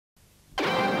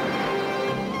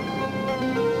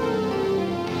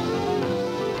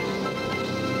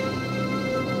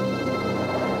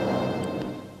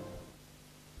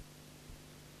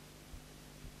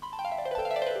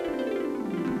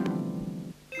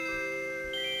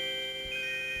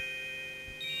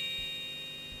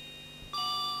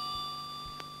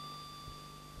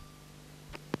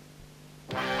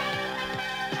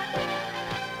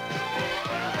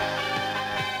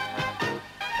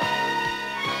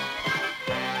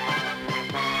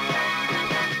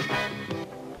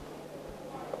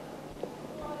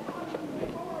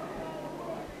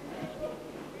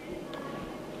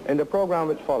In the program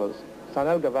which follows,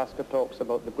 Sanel Gavaskar talks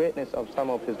about the greatness of some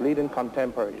of his leading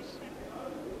contemporaries.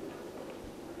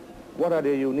 What are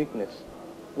their uniqueness?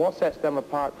 What sets them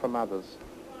apart from others?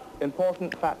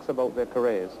 Important facts about their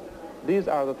careers. These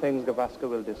are the things Gavaskar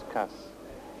will discuss.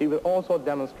 He will also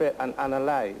demonstrate and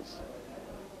analyze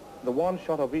the one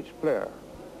shot of each player,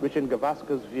 which in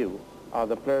Gavaskar's view are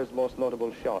the player's most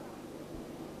notable shot.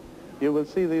 You will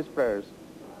see these players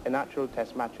in actual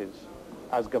test matches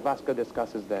as Gavaskar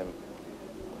discusses them.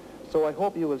 So I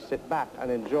hope you will sit back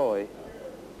and enjoy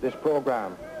this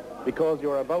program, because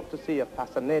you're about to see a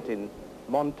fascinating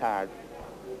montage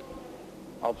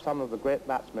of some of the great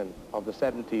batsmen of the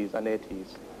 70s and 80s.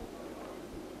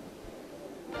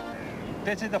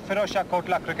 This is the Firozshah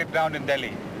Kotla cricket ground in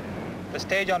Delhi, the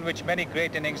stage on which many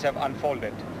great innings have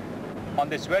unfolded. On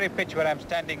this very pitch where I'm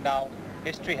standing now,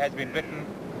 history has been written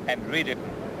and rewritten.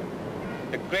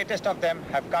 The greatest of them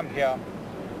have come here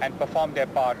and performed their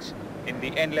parts in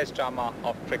the endless drama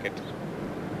of cricket.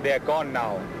 They are gone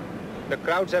now. The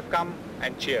crowds have come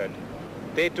and cheered.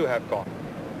 They too have gone.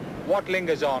 What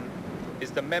lingers on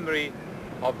is the memory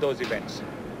of those events.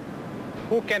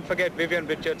 Who can forget Vivian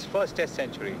Richards' first test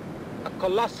century, a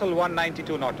colossal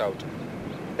 192 not out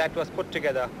that was put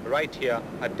together right here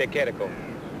a decade ago.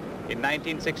 In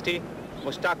 1960,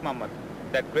 Mushtaq Mohammad,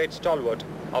 that great stalwart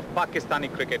of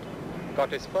Pakistani cricket, got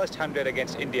his first 100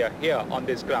 against India here on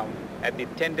this ground at the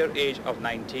tender age of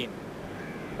 19.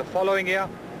 The following year,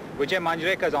 Vijay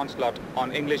Manjrekhar's onslaught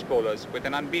on English bowlers with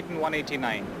an unbeaten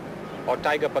 189, or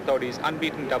Tiger Pataudi's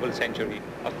unbeaten double century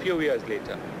a few years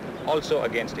later, also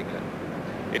against England.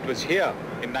 It was here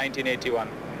in 1981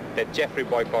 that Geoffrey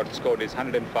Boycott scored his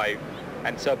 105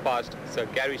 and surpassed Sir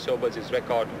Gary Sobers'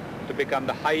 record to become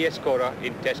the highest scorer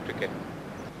in Test cricket.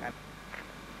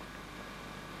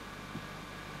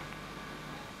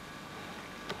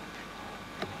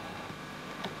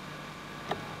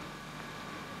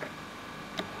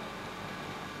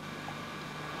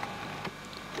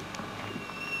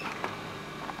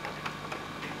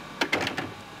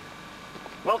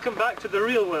 Welcome back to the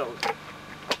real world.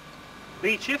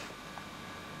 Beachiff,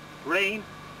 rain,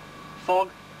 fog,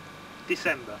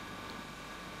 December.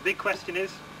 The big question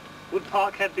is, would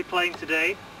Parkhead be playing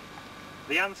today?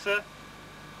 The answer,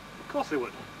 of course they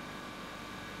would.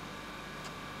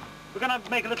 We're going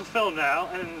to make a little film now,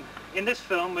 and in this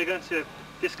film we're going to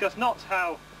discuss not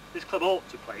how this club ought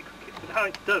to play cricket, but how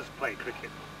it does play cricket.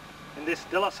 In this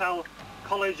De La Salle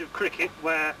College of Cricket,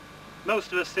 where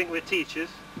most of us think we're teachers,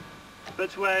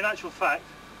 but where in actual fact,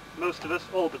 most of us,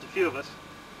 all but a few of us,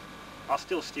 are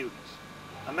still students.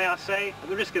 And may I say, at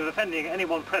the risk of offending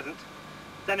anyone present,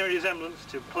 that any resemblance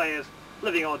to players,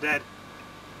 living or dead,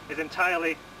 is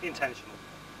entirely intentional.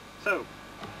 So,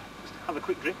 let's have a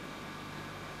quick drink.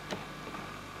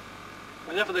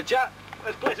 Enough of the chat,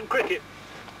 let's play some cricket.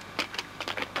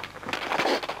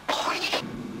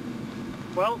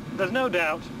 Well, there's no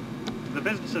doubt the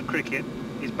business of cricket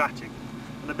is batting,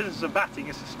 and the business of batting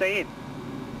is to stay in.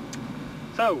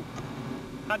 So,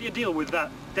 how do you deal with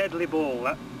that deadly ball,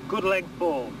 that good length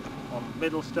ball on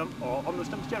middle stump, or on the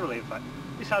stumps generally in fact?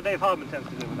 This is how Dave Hardman tends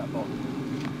to do with that ball.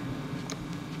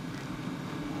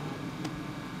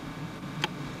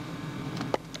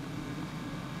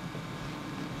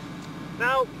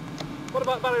 Now, what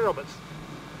about Barry Roberts?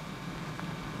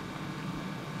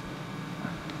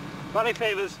 Barry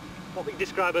favours what we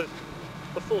describe as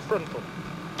the full frontal.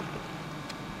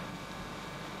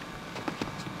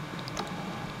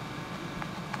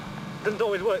 Doesn't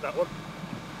always work, that one.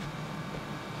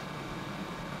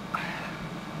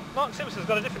 Mark Simpson's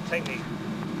got a different technique.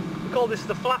 We call this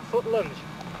the flat foot lunge.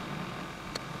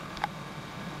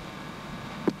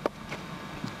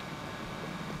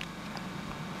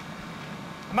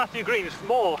 Matthew Green's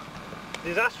more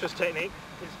disastrous technique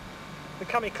is the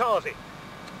kamikaze.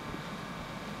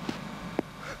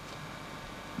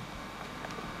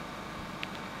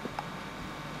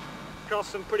 Across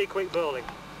some pretty quick bowling.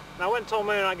 Now when Tom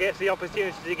Wainwright gets the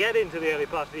opportunity to get into the early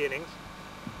part of the innings,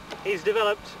 he's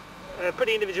developed a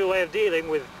pretty individual way of dealing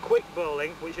with quick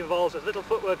bowling, which involves as little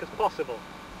footwork as possible.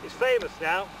 It's famous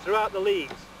now throughout the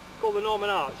leagues, called the Norman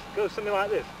Arch. It goes something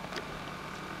like this.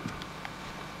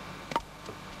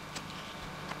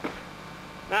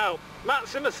 Now, Matt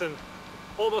Simerson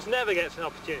almost never gets an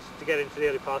opportunity to get into the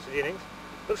early part of the innings,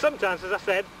 but sometimes, as I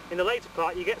said, in the later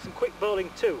part you get some quick bowling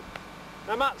too.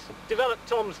 Now Matt's developed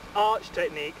Tom's arch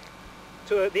technique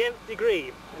to the nth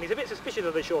degree, and he's a bit suspicious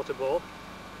of the shorter ball.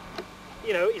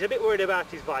 You know, he's a bit worried about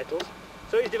his vitals,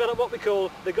 so he's developed what we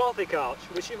call the Gothic arch,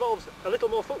 which involves a little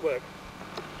more footwork.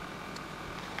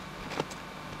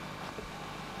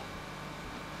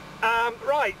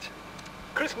 Right,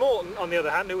 Chris Morton, on the other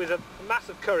hand, who is a mass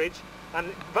of courage and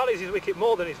values his wicket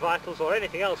more than his vitals or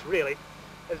anything else really,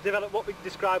 has developed what we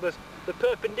describe as the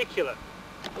perpendicular,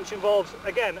 which involves,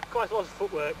 again, quite a lot of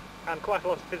footwork and quite a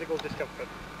lot of physical discomfort.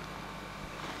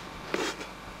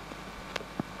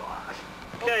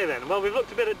 Okay then, well, we've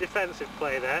looked a bit at defensive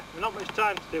play there. Not much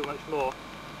time to do much more.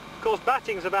 Of course,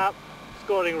 batting's about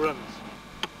scoring runs.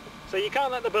 So you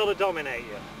can't let the bowler dominate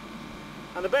you.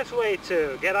 And the best way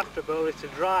to get after a bowler is to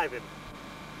drive him.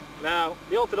 Now,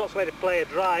 the orthodox way to play a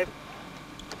drive,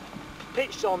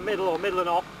 pitched on middle or middle and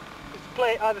off, is to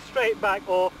play either straight back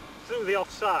or through the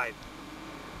offside.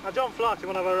 Now, John Flaherty,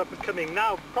 one of our up-and-coming,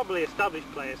 now probably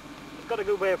established players, has got a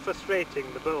good way of frustrating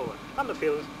the bowler and the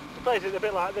fielders. He plays it a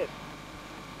bit like this.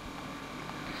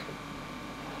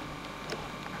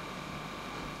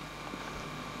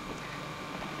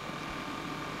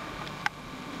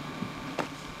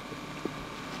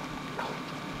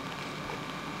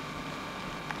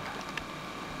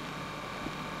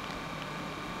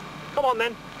 Come on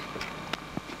then.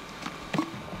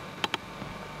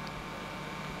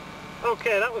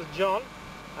 Okay, that was John.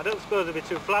 I don't suppose I'd be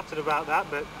too flattered about that,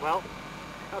 but, well,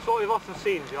 that's what we've often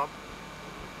seen, John.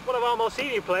 One of our more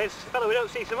senior players, a fellow we don't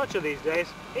see so much of these days,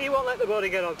 he won't let the body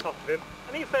get on top of him,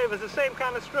 and he favours the same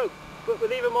kind of stroke, but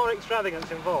with even more extravagance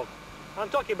involved. I'm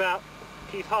talking about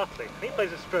Keith Hartley, and he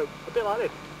plays a stroke a bit like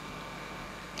this.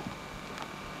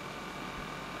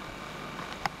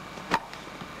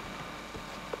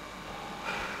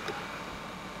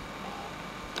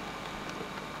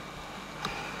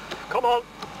 Come on!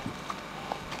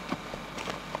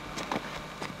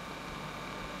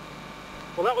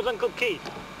 Well, that was Uncle Keith.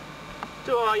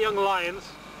 Two of our young lions.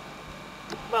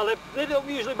 Well, they don't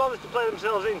usually bother to play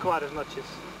themselves in quite as much as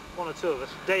one or two of us.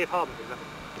 Dave Hub, for example.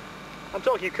 I'm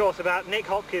talking, of course, about Nick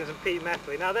Hopkins and Pete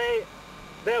Methley. Now,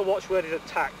 their watchword is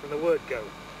attack from the word go.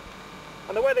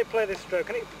 And the way they play this stroke,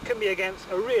 and it can be against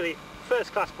a really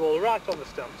first-class ball right on the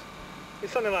stumps,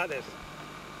 is something like this.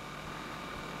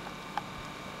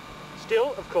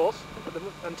 Still, of course,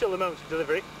 until the moment of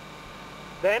delivery.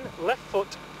 Then left foot,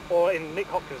 or in Nick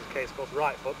Hopkins' case, of course,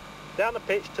 right foot, down the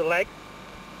pitch to leg,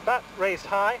 bat raised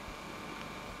high,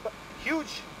 but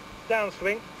huge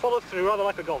downswing, follow through rather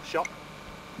like a golf shot,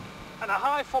 and a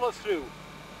high follow through.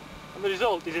 And the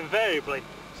result is invariably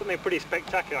something pretty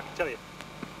spectacular, I can tell you.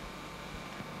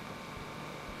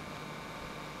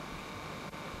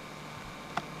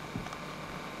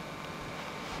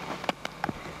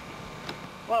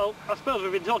 Well, I suppose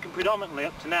we've been talking predominantly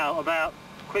up to now about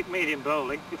quick medium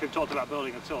bowling, if we've talked about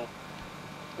bowling at all.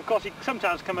 Of course, you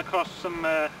sometimes come across some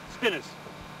spinners,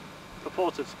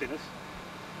 purported spinners,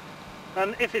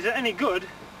 and if it's any good,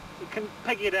 it can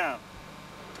peg you down.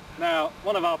 Now,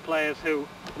 one of our players who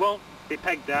won't be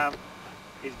pegged down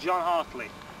is John Hartley,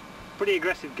 pretty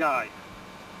aggressive guy,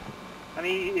 and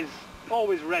he is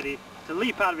always ready to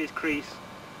leap out of his crease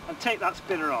and take that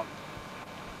spinner on.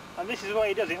 And this is the way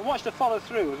he does it. And watch the follow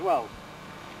through as well.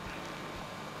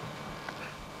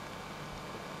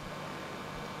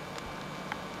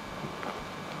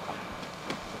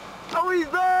 Oh, he's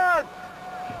there!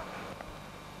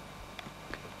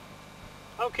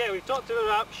 Okay, we've talked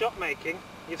about shot making.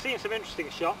 You've seen some interesting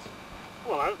shots.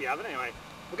 Well, I hope you haven't anyway.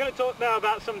 We're going to talk now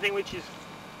about something which is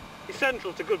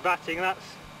essential to good batting, and that's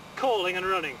calling and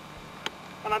running.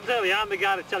 And I'm telling you, I'm the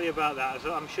guy to tell you about that,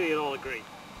 so I'm sure you'll all agree.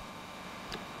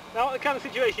 Now, the kind of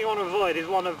situation you want to avoid is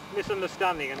one of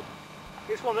misunderstanding, and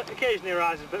it's one that occasionally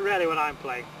arises, but rarely when I'm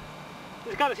playing.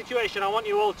 This kind of situation I want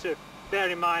you all to bear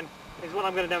in mind is what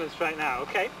I'm going to demonstrate now,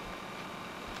 okay?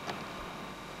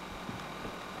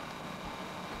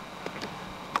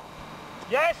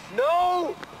 Yes!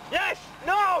 No! Yes!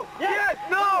 No! Yes!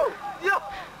 No! Yeah.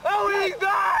 Oh, he's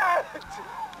there!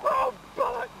 Oh,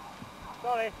 bollocks!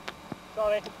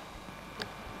 Sorry.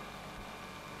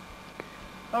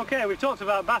 Okay, we've talked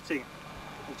about batting.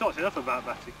 We've talked enough about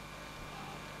batting.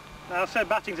 Now, I've said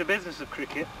batting's a business of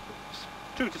cricket. It's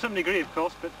true to some degree, of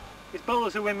course, but it's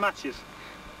bowlers who win matches.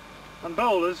 And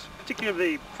bowlers,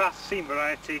 particularly of the fast seam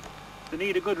variety, they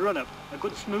need a good run-up, a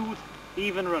good, smooth,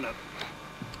 even run-up.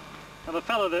 Now, the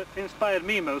fellow that inspired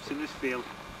me most in this field,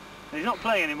 and he's not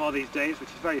playing anymore these days, which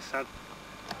is very sad,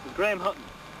 was Graham Hutton.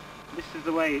 This is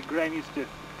the way Graham used to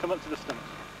come up to the stumps.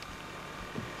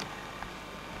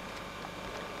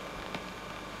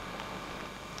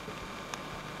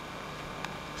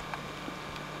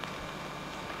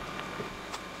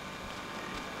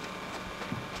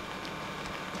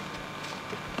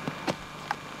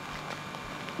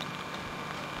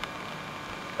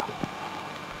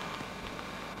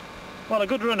 Well, a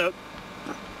good run-up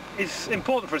is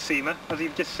important for a seamer, as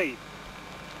you've just seen.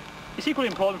 It's equally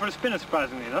important for a spinner,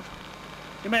 surprisingly enough.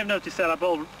 You may have noticed that our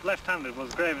ball left-handed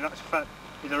was Graham, in actual fact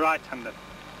he's a right-hander.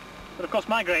 But of course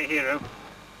my great hero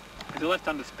is a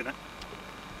left-handed spinner,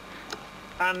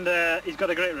 and he's got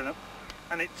a great run-up,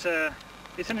 and it's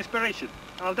an inspiration.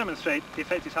 I'll demonstrate the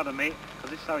effect it's had on me,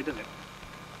 because this is how he does it.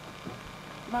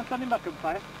 You mind standing back,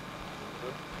 umpire?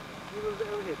 You move it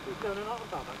over here, please. No, not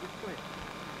about that, just come here.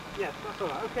 Yes, that's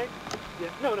alright, okay. Yeah,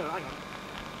 no, hang on.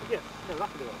 Yes, no,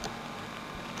 that'll do it.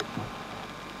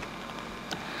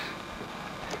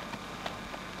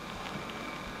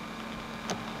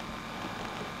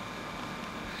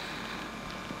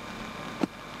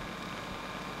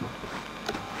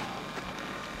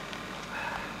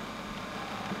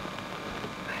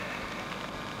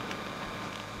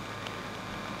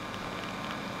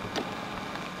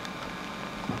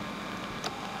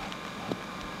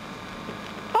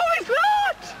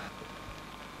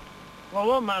 Well,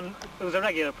 one man who's a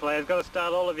regular player has got a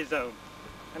style all of his own,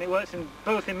 and it works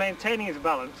both in maintaining his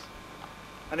balance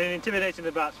and in intimidating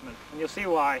the batsman, and you'll see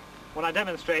why when I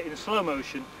demonstrate in slow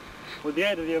motion with the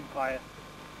aid of the umpire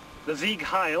the Zieg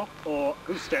Heil or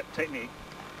goose step technique.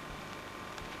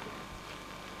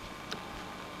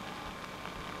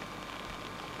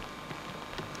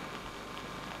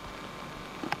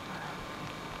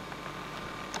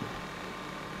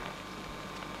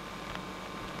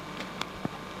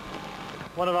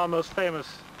 One of our most famous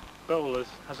bowlers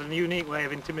has a unique way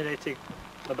of intimidating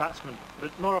the batsman,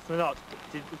 but more often than not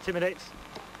it intimidates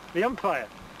the umpire,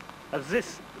 as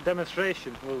this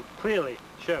demonstration will clearly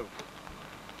show.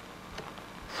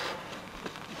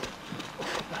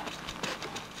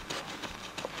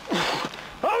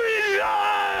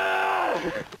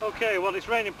 Okay, well it's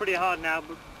raining pretty hard now,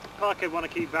 but Parker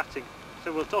want to keep batting,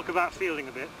 so we'll talk about fielding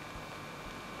a bit.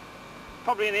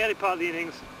 Probably in the early part of the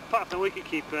innings, apart from the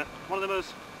wicket-keeper, one of the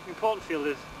most important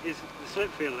fielders is the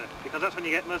slip fielder, because that's when you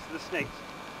get most of the snicks.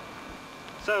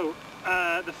 So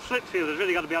the slip fielder's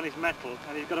really got to be on his mettle,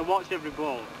 and he's got to watch every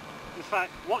ball. In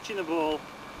fact, watching the ball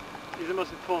is the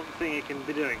most important thing he can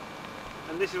be doing,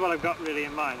 and this is what I've got really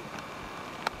in mind.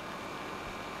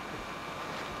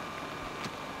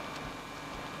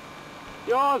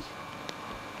 Yours!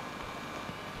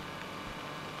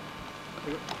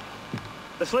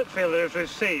 The slip fielder, as we've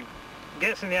seen,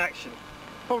 gets in the action.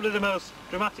 Probably the most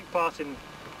dramatic part in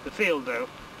the field, though,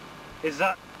 is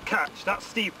that catch, that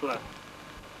steepler,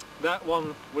 that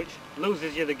one which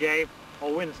loses you the game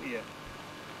or wins you.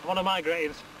 One of my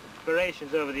great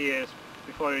inspirations over the years,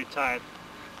 before he retired,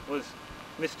 was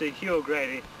Mr. Hugh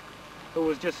O'Grady, who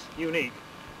was just unique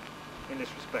in this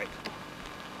respect.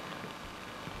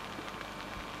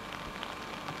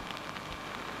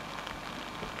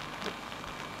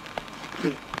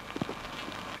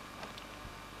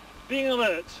 Being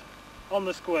alert on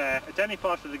the square at any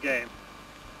part of the game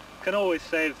can always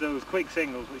save those quick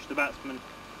singles which the batsman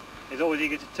is always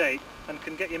eager to take, and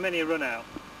can get you many a run out.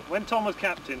 When Tom was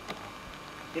captain,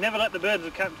 he never let the burdens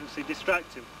of captaincy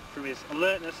distract him from his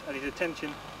alertness and his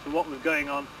attention to what was going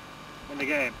on in the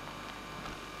game.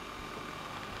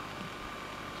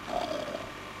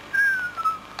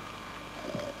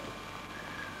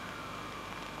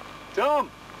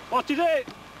 Tom, what is it?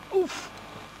 Oof!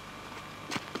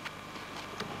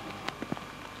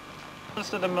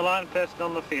 The malign person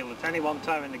on the field at any one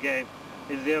time in the game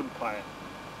is the umpire.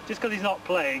 Just because he's not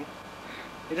playing,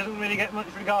 he doesn't really get much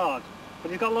regard,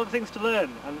 but he's got a lot of things to learn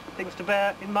and things to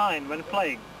bear in mind when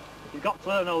playing. He's got to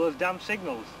learn all those damn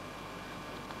signals.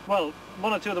 Well,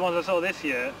 one or two of the ones I saw this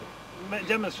year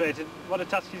demonstrated what a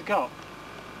task he's got.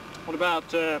 What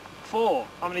about 4?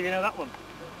 How many of you know that one?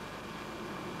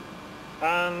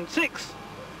 And 6.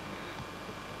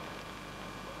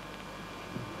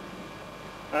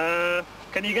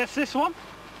 Can you guess this one?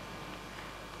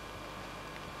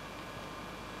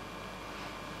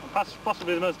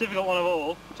 Possibly the most difficult one of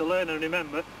all to learn and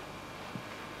remember.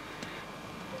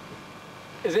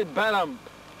 Is it Benham?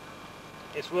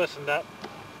 It's worse than that.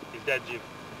 He's dead, Jim.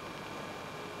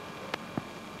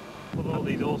 With all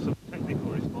these awesome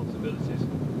technical responsibilities,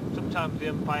 sometimes the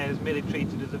umpire is merely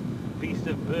treated as a beast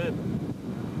of burden.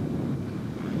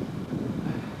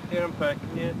 Here, umpire,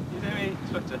 can you do me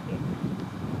sweater?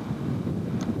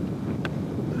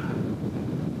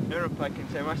 Here, umpire, can you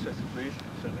take my sweater, please?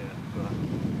 Certainly, yeah.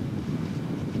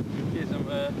 Here's some,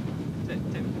 take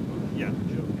Yeah,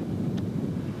 sure.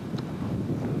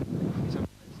 some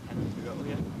hands we got, will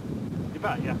you? You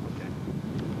bet, yeah, okay.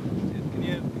 Can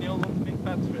you hold on to me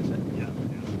pads for a sec? Yeah.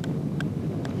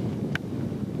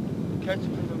 Coach,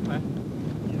 please, umpire.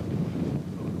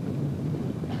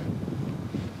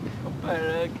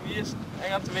 Umpire, can you just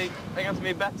hang on to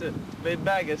me better, my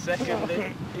bag a second? You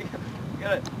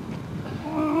got it.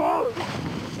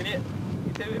 Can you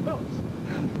 2 in box.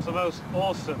 The most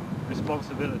awesome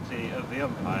responsibility of the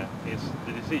umpire is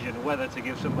the decision of whether to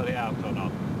give somebody out or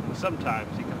not. And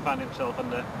sometimes he can find himself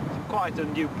under some quite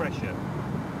undue pressure.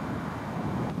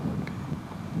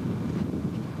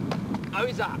 How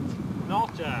is that?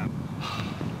 Not out.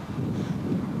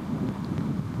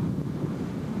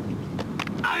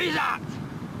 How is that?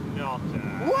 Not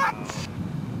out. What?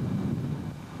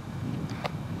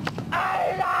 How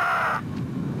is that?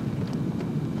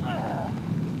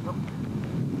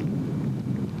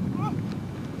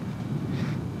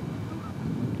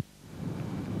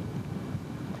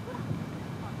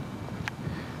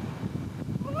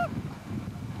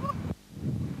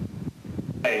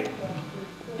 Hey,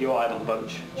 you idle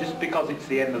bunch. Just because it's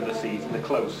the end of the season, the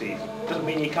close season, doesn't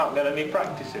mean you can't get any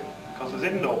practicing. Because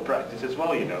there's indoor practice as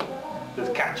well, you know. There's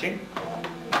catching.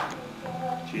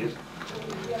 Cheers.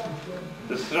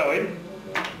 There's throwing.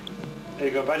 There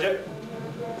you go, Badger.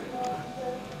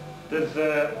 There's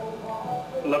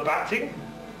labatting.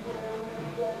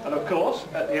 And of course,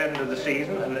 at the end of the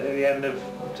season and at the end of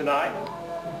tonight,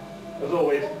 there's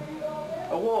always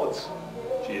awards.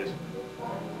 Cheers.